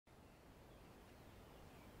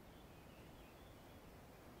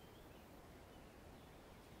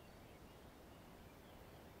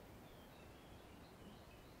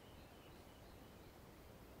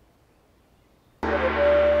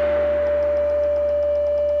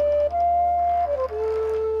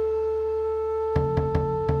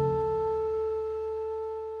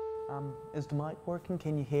mic working?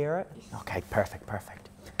 Can you hear it? Okay, perfect, perfect.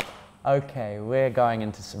 Okay, we're going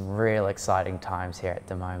into some real exciting times here at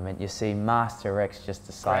the moment. You see, Master Rick's just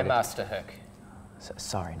decided... Grandmaster Rick.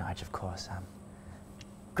 Sorry, Nigel, of course.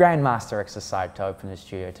 Grandmaster Rick's decided to open his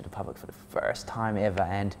studio to the public for the first time ever,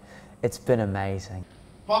 and it's been amazing.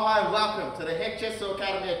 Hi, and welcome to the RickJitsu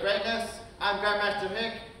Academy of Greatness. I'm Grandmaster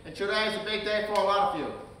Rick, and today is a big day for a lot of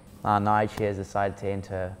you. Nigel here has decided to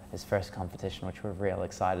enter his first competition, which we're real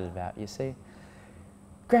excited about. You see,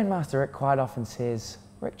 Grandmaster Rick quite often says,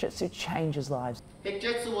 RickJitsu changes lives.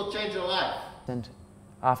 RickJitsu will change your life. And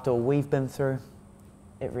after all we've been through,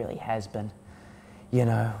 it really has been. You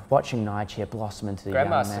know, watching Nigel here blossom into the young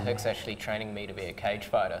man. Grandmaster Rick's actually training me to be a cage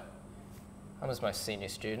fighter. I'm his most senior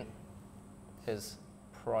student. His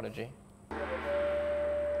prodigy.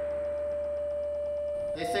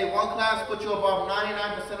 They say one class puts you above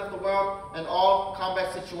 99% of the world in all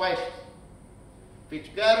combat situations. Be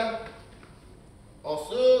together, all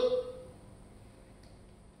suit.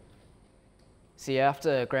 See,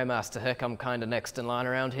 after Grandmaster Rick, I'm kind of next in line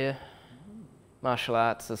around here. Martial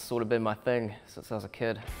arts has sort of been my thing since I was a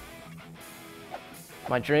kid.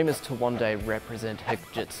 My dream is to one day represent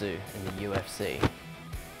RickJitsu in the UFC.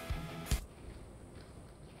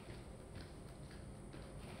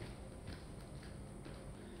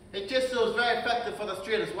 RickJitsu is very effective for the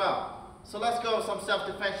street as well. So let's go with some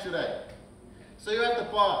self-defense today. So you're at the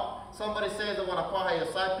bar. Somebody says they want to paw your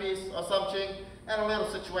side piece or something, and a little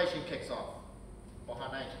situation kicks off.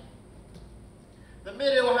 The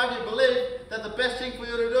media will have you believe that the best thing for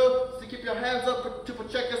you to do is to keep your hands up to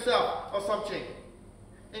protect yourself or something.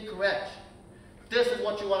 Incorrect. This is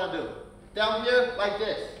what you want to do. Down here, like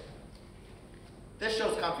this. This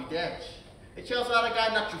shows confidence. It tells the other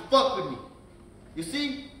guy not to fuck with me. You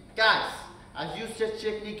see? Guys, I've used this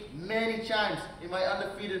technique many times in my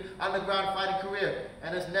undefeated underground fighting career,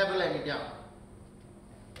 and it's never let me down.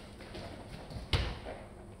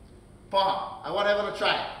 Paw, I want everyone to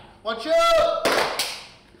try it. 1, 2!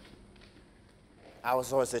 I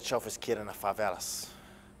was always the toughest kid in the favelas,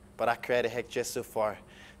 but I created RickJitsu for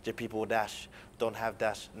the people that don't have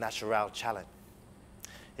that natural talent.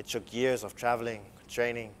 It took years of traveling,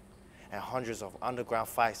 training, and hundreds of underground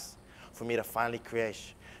fights for me to finally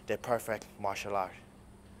create the perfect martial art.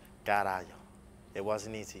 Caralho, it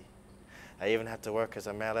wasn't easy. I even had to work as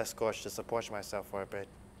a male escort to support myself for a bit,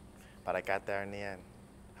 but I got there in the end.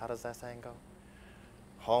 How does that saying go?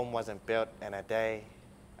 Home wasn't built in a day,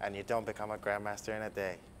 and you don't become a grandmaster in a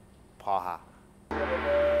day. Paha. A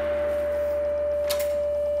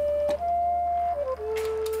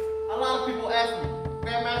lot of people ask me,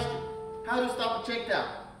 Grandmaster, how do you stop a takedown?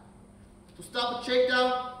 To stop a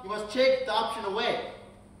takedown, you must take the option away.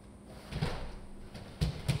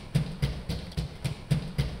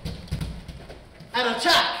 And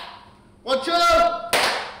attack! 1, 2!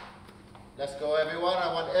 Let's go, everyone.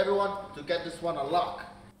 I want everyone to get this one unlocked.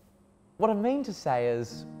 What I mean to say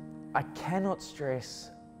is, I cannot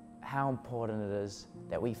stress how important it is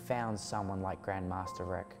that we found someone like Grandmaster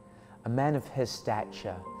Rick, a man of his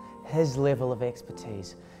stature, his level of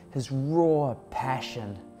expertise, his raw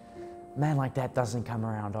passion. A man like that doesn't come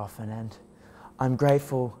around often, and I'm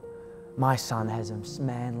grateful my son has a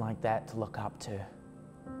man like that to look up to.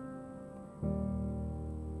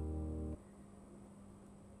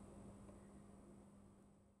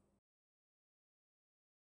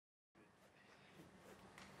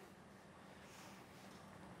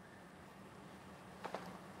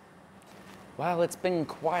 Well, it's been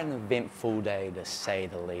quite an eventful day, to say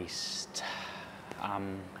the least. I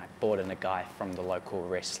brought in a guy from the local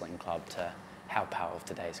wrestling club to help out with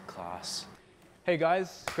today's class. Hey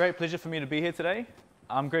guys, great pleasure for me to be here today.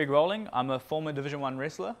 I'm Greg Rowling. I'm a former Division 1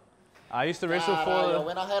 wrestler. I used to wrestle for...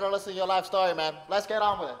 We're not here to listen to your life story, man. Let's get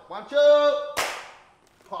on with it. 1, 2!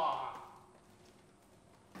 Paw.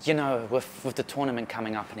 You know, with the tournament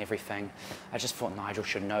coming up and everything, I just thought Nigel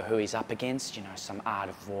should know who he's up against, you know, some Art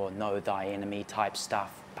of War, know thy enemy type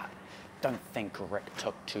stuff, but don't think Rick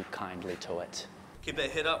took too kindly to it. Keep that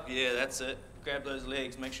head up, yeah, that's it. Grab those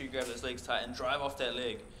legs, make sure you grab those legs tight and drive off that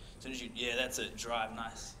leg. As soon as you, yeah, that's it, drive,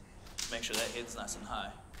 nice. Make sure that head's nice and high.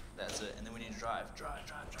 That's it, and then when you drive, drive,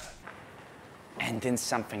 drive, drive. And then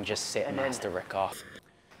something just set Master Rick off.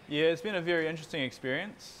 Yeah, it's been a very interesting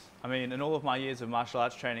experience. I mean, in all of my years of martial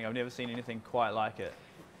arts training, I've never seen anything quite like it.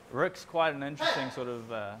 Rick's quite an interesting sort of...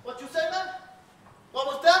 What you say, man? What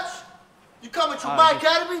was that? You coming to my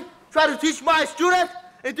academy, try to teach my students,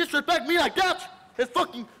 and disrespect me like that? It's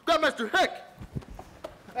fucking Grandmaster Rick.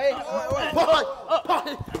 Hey,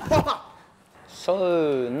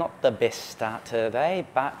 So, not the best start today,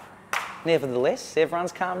 but Nevertheless,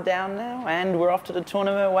 everyone's calmed down now, and we're off to the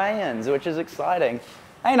tournament weigh-ins, which is exciting.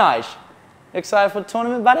 Hey, Nige, you excited for the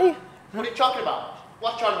tournament, buddy? What are you talking about?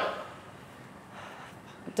 What tournament?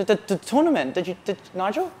 The tournament, did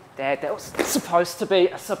Nigel? Dad, that was supposed to be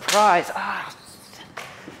a surprise. Ah.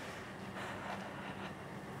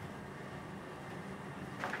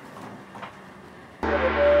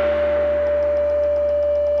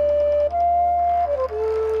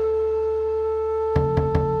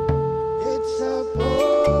 It's a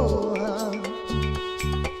poem,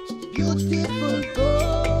 beautiful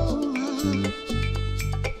poem.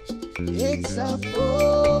 It's a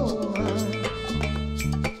poem,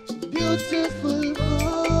 beautiful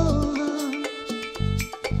poem.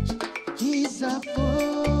 It's a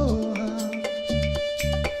poem,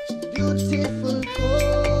 beautiful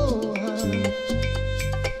poem.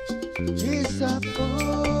 It's a poem.